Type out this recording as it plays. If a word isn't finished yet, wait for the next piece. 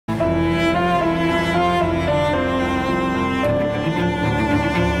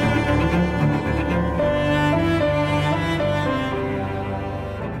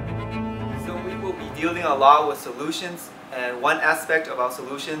lot with solutions, and one aspect about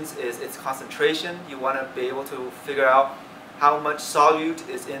solutions is its concentration. You want to be able to figure out how much solute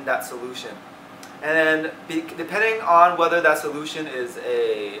is in that solution. And then depending on whether that solution is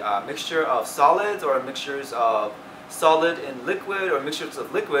a mixture of solids or mixtures of solid and liquid or mixtures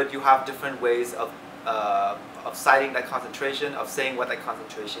of liquid, you have different ways of citing that concentration, of saying what that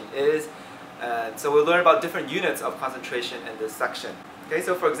concentration is. And so we'll learn about different units of concentration in this section. Okay,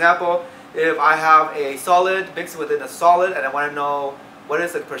 so for example, if I have a solid mixed within a solid and I want to know what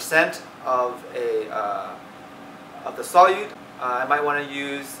is the percent of the solute, I might want to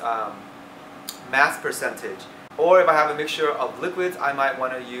use mass percentage. Or if I have a mixture of liquids, I might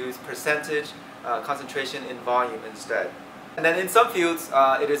want to use percentage concentration in volume instead. And then in some fields,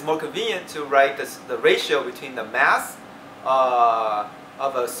 it is more convenient to write the ratio between the mass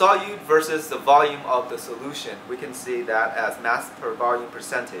of a solute versus the volume of the solution. We can see that as mass per volume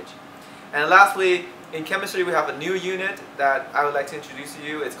percentage. And lastly, in chemistry we have a new unit that I would like to introduce to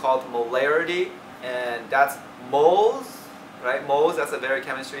you. It's called molarity, and that's moles, right? Moles, that's a very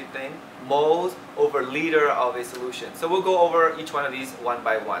chemistry thing. Moles over liter of a solution. So we'll go over each one of these one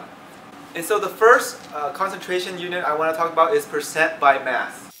by one. And so the first concentration unit I want to talk about is percent by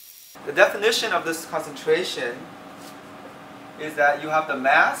mass. The definition of this concentration is that you have the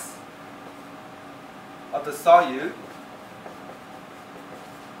mass of the solute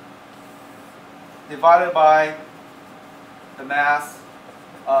divided by the mass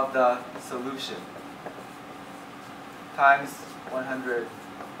of the solution times 100%.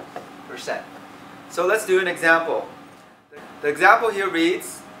 So let's do an example. The example here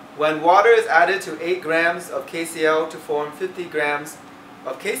reads, when water is added to 8 grams of KCl to form 50 grams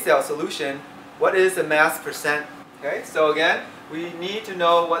of KCl solution, what is the mass percent? Okay, so again, we need to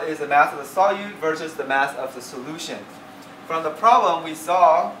know what is the mass of the solute versus the mass of the solution. From the problem, we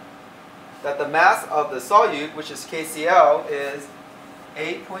saw that the mass of the solute, which is KCl, is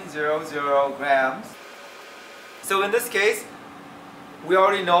 8.00 grams. So in this case, we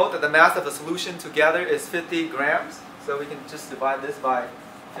already know that the mass of the solution together is 50 grams. So we can just divide this by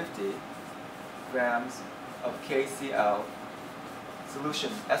 50 grams of KCl solution.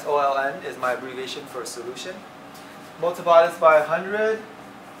 SOLN is my abbreviation for solution. Multiply this by 100.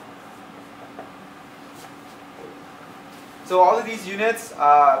 So all of these units,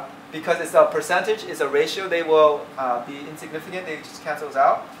 because it's a percentage, it's a ratio, they will be insignificant, they just cancels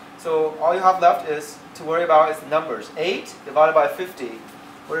out. So all you have left is to worry about is the numbers. 8 divided by 50,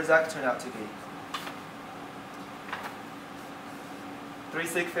 what does that turn out to be? 3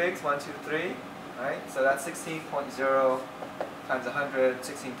 sig figs, 1, 2, 3, right? So that's 16.0 times 100,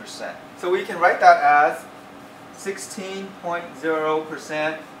 16%. So we can write that as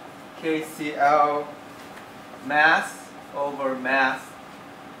 16.0% KCl mass over mass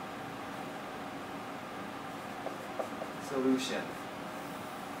solution.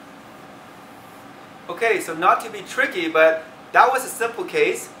 Okay, so not to be tricky, but that was a simple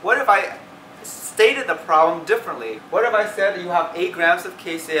case. What if I stated the problem differently? What if I said that you have 8 grams of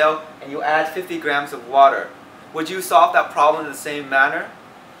KCl and you add 50 grams of water? Would you solve that problem in the same manner?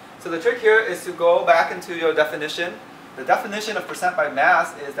 So the trick here is to go back into your definition. The definition of percent by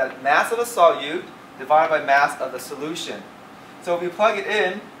mass is that mass of a solute divided by mass of the solution. So if you plug it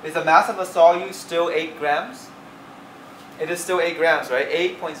in, is the mass of a solute still 8 grams? It is still 8 grams, right?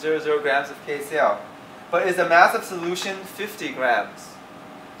 8.00 grams of KCl. But is the mass of solution 50 grams?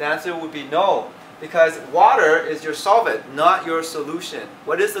 The answer would be no, because water is your solvent, not your solution.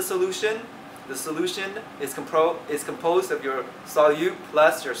 What is the solution? The solution is composed of your solute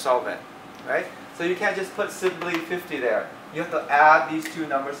plus your solvent, right? So you can't just put simply 50 there. You have to add these two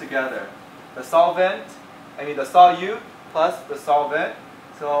numbers together. The solute plus the solvent.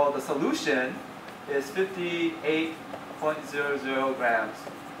 So the solution is 58.00 grams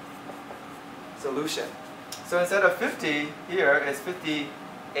solution. So instead of 50 here, it's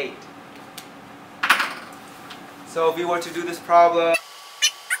 58. So if we were to do this problem,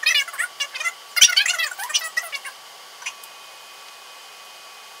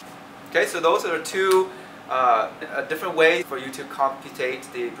 okay, so those are two different ways for you to computate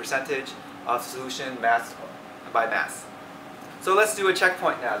the percentage of solution mass by mass. So let's do a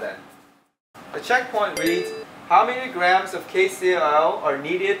checkpoint now then. The checkpoint reads, how many grams of KCl are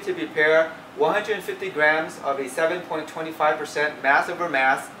needed to prepare 150 grams of a 7.25% mass over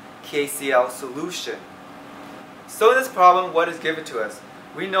mass KCl solution? So in this problem, what is given to us?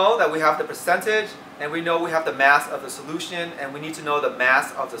 We know that we have the percentage, and we know we have the mass of the solution, and we need to know the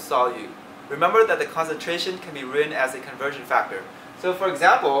mass of the solute. Remember that the concentration can be written as a conversion factor. So for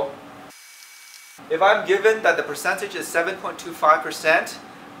example, if I'm given that the percentage is 7.25%,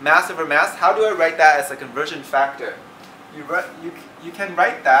 mass over mass, how do I write that as a conversion factor? You can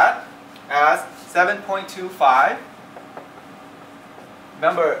write that as 7.25.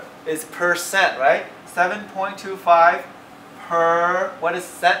 Remember, it's percent, right? 7.25 per, what does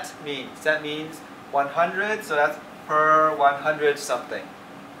cent mean? Cent means 100, so that's per 100 something.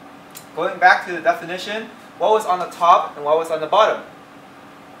 Going back to the definition, what was on the top and what was on the bottom?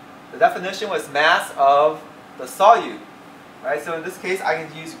 The definition was mass of the solute, right? So in this case, I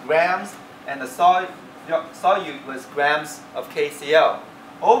can use grams, and the solute was grams of KCl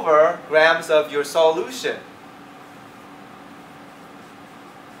over grams of your solution.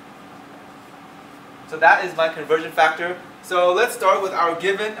 So that is my conversion factor. So let's start with our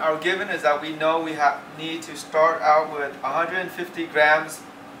given. Our given is that we know we need to start out with 150 grams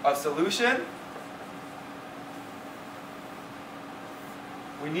of solution.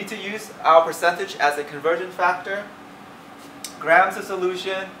 We need to use our percentage as a conversion factor. Grams of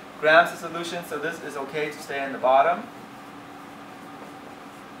solution, so this is okay to stay in the bottom.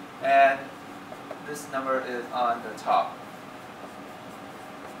 And this number is on the top.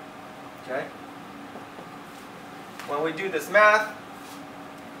 Okay? When we do this math,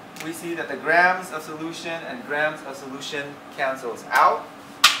 we see that the grams of solution and grams of solution cancels out,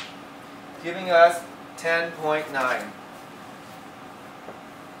 giving us 10.9.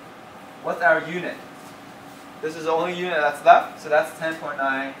 What's our unit? This is the only unit that's left, so that's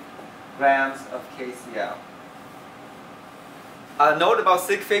 10.9 grams of KCl. A note about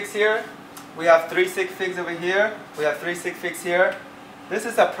sig figs here. We have 3 sig figs over here. We have 3 sig figs here. This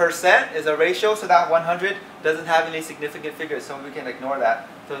is a percent, is a ratio, so that 100 doesn't have any significant figures, so we can ignore that.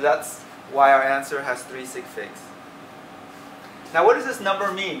 So that's why our answer has 3 sig figs. Now what does this number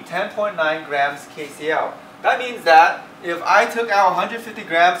mean? 10.9 grams KCl. That means that if I took out 150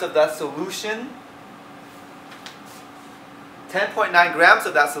 grams of that solution, 10.9 grams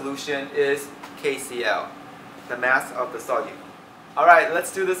of that solution is KCl, the mass of the solute. Alright,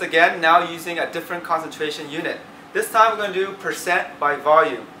 let's do this again, now using a different concentration unit. This time we're going to do percent by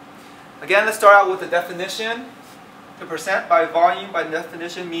volume. Again, let's start out with the definition. The percent by volume by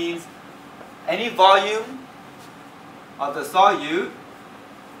definition means any volume of the solute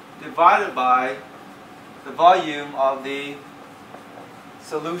divided by the volume of the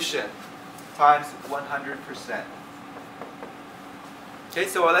solution times 100%. Okay,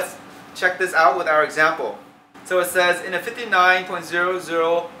 so let's check this out with our example. So it says in a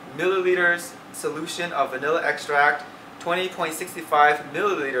 59.00 milliliters solution of vanilla extract, 20.65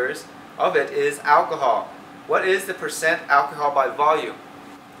 milliliters of it is alcohol. What is the percent alcohol by volume?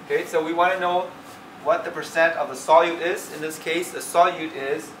 Okay, so we want to know what the percent of the solute is. In this case, the solute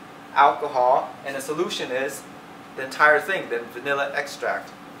is alcohol, and the solution is the entire thing, the vanilla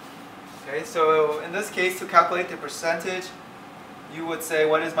extract. Okay, so in this case, to calculate the percentage, you would say,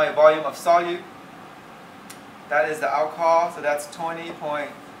 what is my volume of solute? That is the alcohol, so that's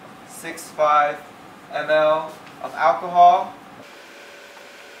 20.65 ml of alcohol.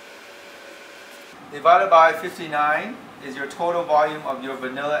 Divided by 59 is your total volume of your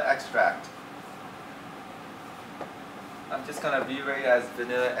vanilla extract. I'm just going to view it as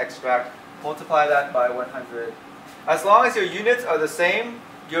vanilla extract. Multiply that by 100. As long as your units are the same,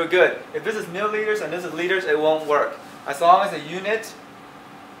 you're good. If this is milliliters and this is liters, it won't work. As long as the unit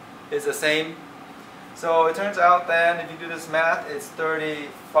is the same. So it turns out then, if you do this math, it's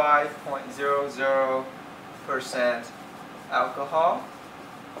 35.00% alcohol,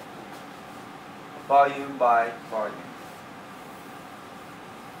 volume by volume.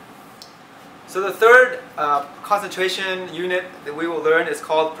 So the third concentration unit that we will learn is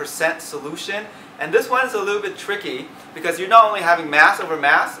called percent solution. And this one is a little bit tricky because you're not only having mass over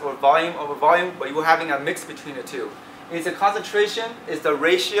mass or volume over volume, but you're having a mix between the two. It's a concentration is the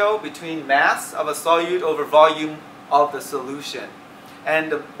ratio between mass of a solute over volume of the solution.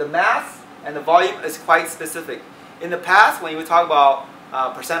 And the mass and the volume is quite specific. In the past, when you would talk about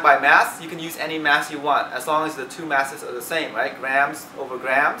percent by mass, you can use any mass you want as long as the two masses are the same, right? Grams over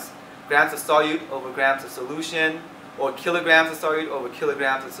grams, grams of solute over grams of solution, or kilograms of solute over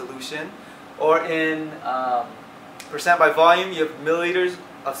kilograms of solution. Or in percent by volume, you have milliliters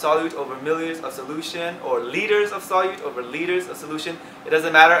of solute over milliliters of solution, or liters of solute over liters of solution. It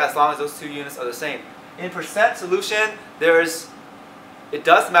doesn't matter as long as those two units are the same. In percent solution, it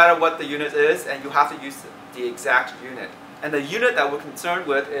does matter what the unit is, and you have to use the exact unit. And the unit that we're concerned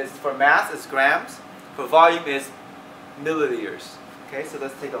with is, for mass is grams, for volume is milliliters. Okay, so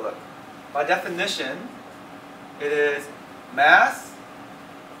let's take a look. By definition, it is mass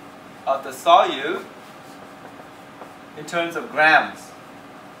of the solute in terms of grams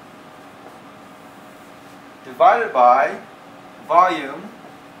divided by volume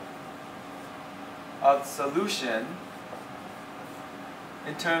of solution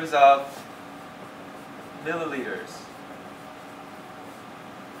in terms of milliliters.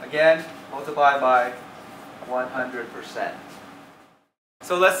 Again, multiply by 100%.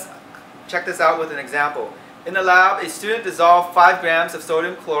 So let's check this out with an example. In the lab, a student dissolved 5 grams of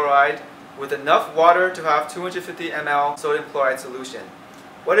sodium chloride with enough water to have 250 ml sodium chloride solution.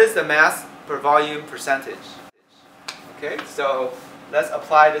 What is the mass per volume percentage? Okay, so let's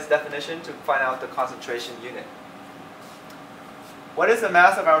apply this definition to find out the concentration unit. What is the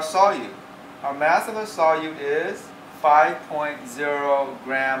mass of our solute? Our mass of a solute is 5.0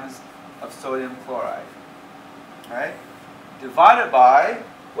 grams of sodium chloride. Right? Divided by,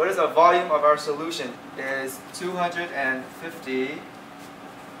 what is the volume of our solution? Is 250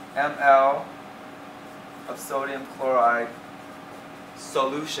 ml of sodium chloride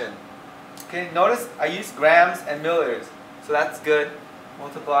solution. Okay, notice I use grams and milliliters, so that's good.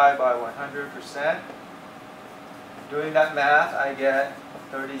 Multiply by 100%. Doing that math, I get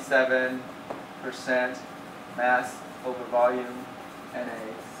 37% mass over volume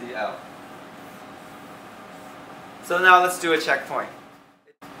NaCl. So now let's do a checkpoint.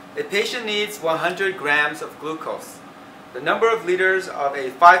 A patient needs 100 grams of glucose. The number of liters of a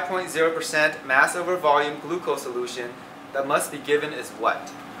 5.0% mass over volume glucose solution that must be given is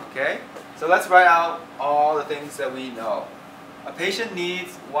what? Okay? So let's write out all the things that we know. A patient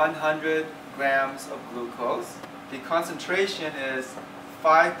needs 100 grams of glucose. The concentration is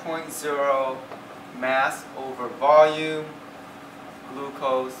 5.0 mass over volume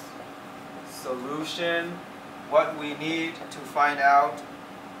glucose solution. What we need to find out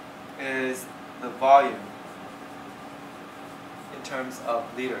is the volume in terms of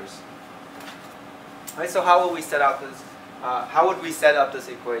liters. Right, so how will we set up this? How would we set up this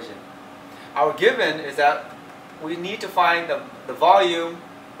equation? Our given is that we need to find the volume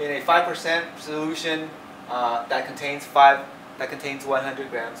in a 5% solution that contains 100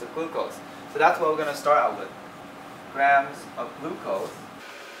 grams of glucose. So that's what we're going to start out with. Grams of glucose.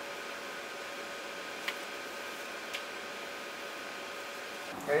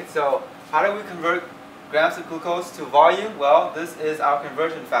 Okay, so how do we convert grams of glucose to volume? Well, this is our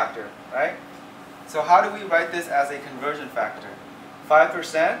conversion factor, right? So how do we write this as a conversion factor?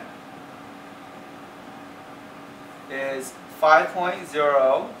 5% is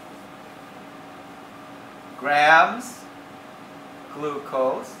 5.0 grams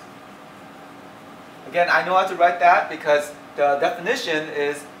glucose. Again, I know how to write that because the definition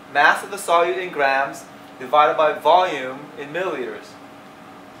is mass of the solute in grams divided by volume in milliliters.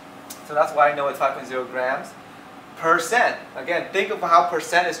 So that's why I know it's 5.0 grams. Percent. Again, think of how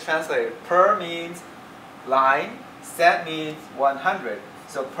percent is translated. Per means line, cent means 100.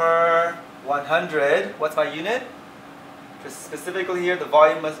 So per 100, what's my unit? Just specifically here, the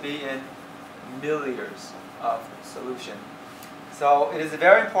volume must be in milliliters of solution. So it is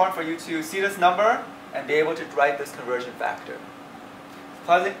very important for you to see this number and be able to write this conversion factor.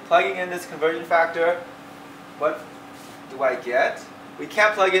 Plugging in this conversion factor, what do I get? We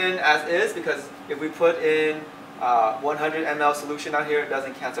can't plug it in as is because if we put in 100 ml solution out here, it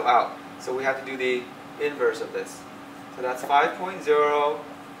doesn't cancel out. So we have to do the inverse of this. So that's 5.0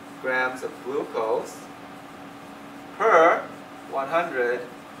 grams of glucose per 100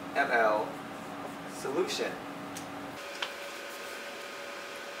 ml solution.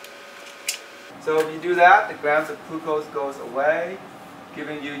 So if you do that, the grams of glucose goes away,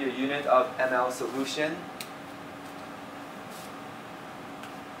 giving you your unit of ml solution.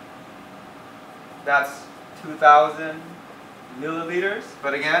 That's 2,000 milliliters.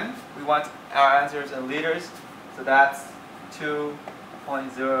 But again, we want our answers in liters, so that's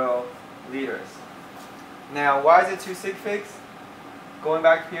 2.0 liters. Now, why is it 2 sig figs? Going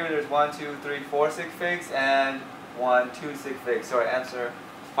back here, there's 1, 2, 3, 4 sig figs and 1, 2 sig figs. So our answer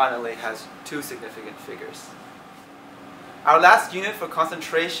finally has 2 significant figures. Our last unit for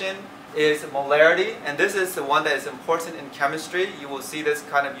concentration is molarity, and this is the one that is important in chemistry. You will see this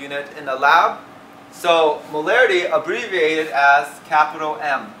kind of unit in the lab. So molarity, abbreviated as capital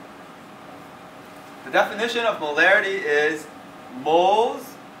M. The definition of molarity is moles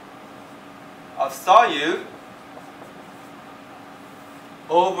of solute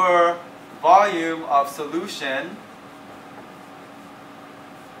over volume of solution,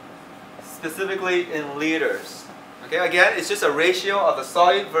 specifically in liters. Okay, again, it's just a ratio of the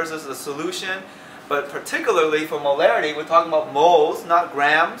solute versus the solution, but particularly for molarity, we're talking about moles, not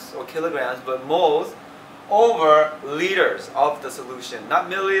grams or kilograms, but moles over liters of the solution. Not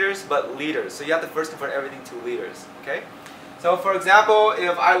milliliters, but liters. So you have to first convert everything to liters. Okay? So for example,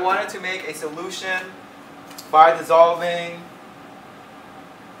 if I wanted to make a solution by dissolving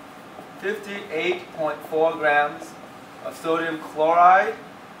 58.4 grams of sodium chloride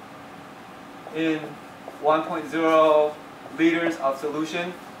in 1.0 liters of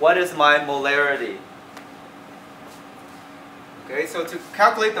solution. What is my molarity? Okay, so to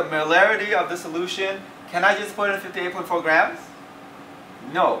calculate the molarity of the solution, can I just put in 58.4 grams?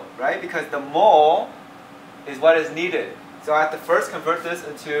 No, right? Because the mole is what is needed. So I have to first convert this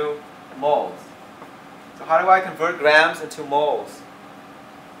into moles. So how do I convert grams into moles?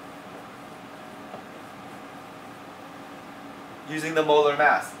 Using the molar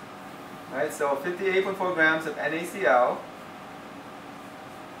mass. Right? So 58.4 grams of NaCl.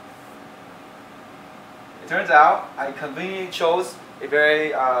 It turns out I conveniently chose a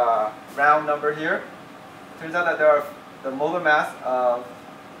very round number here. It turns out that the molar mass of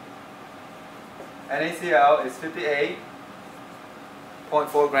NaCl is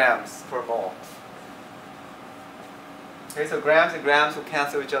 58.4 grams per mole. Okay, so grams and grams will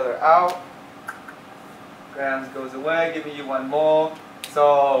cancel each other out. Grams goes away, giving you 1 mole.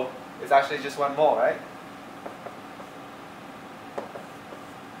 So it's actually just 1 mole, right?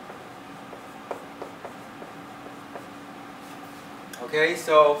 Okay,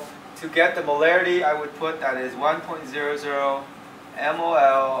 so to get the molarity, I would put that is 1.00 mol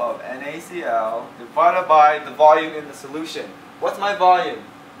of NaCl divided by the volume in the solution. What's my volume?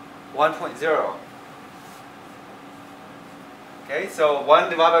 1.0. Okay, so 1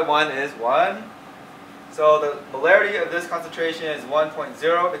 divided by 1 is 1. So the molarity of this concentration is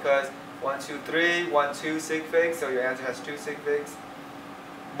 1.0 because 1, 2, 3, 1, 2 sig figs, so your answer has 2 sig figs.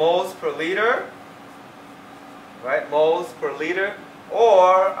 Moles per liter, right? Moles per liter,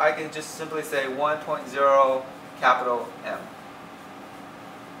 or I can just simply say 1.0 capital M.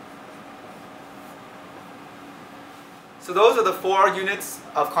 So those are the 4 units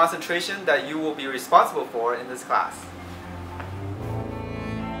of concentration that you will be responsible for in this class.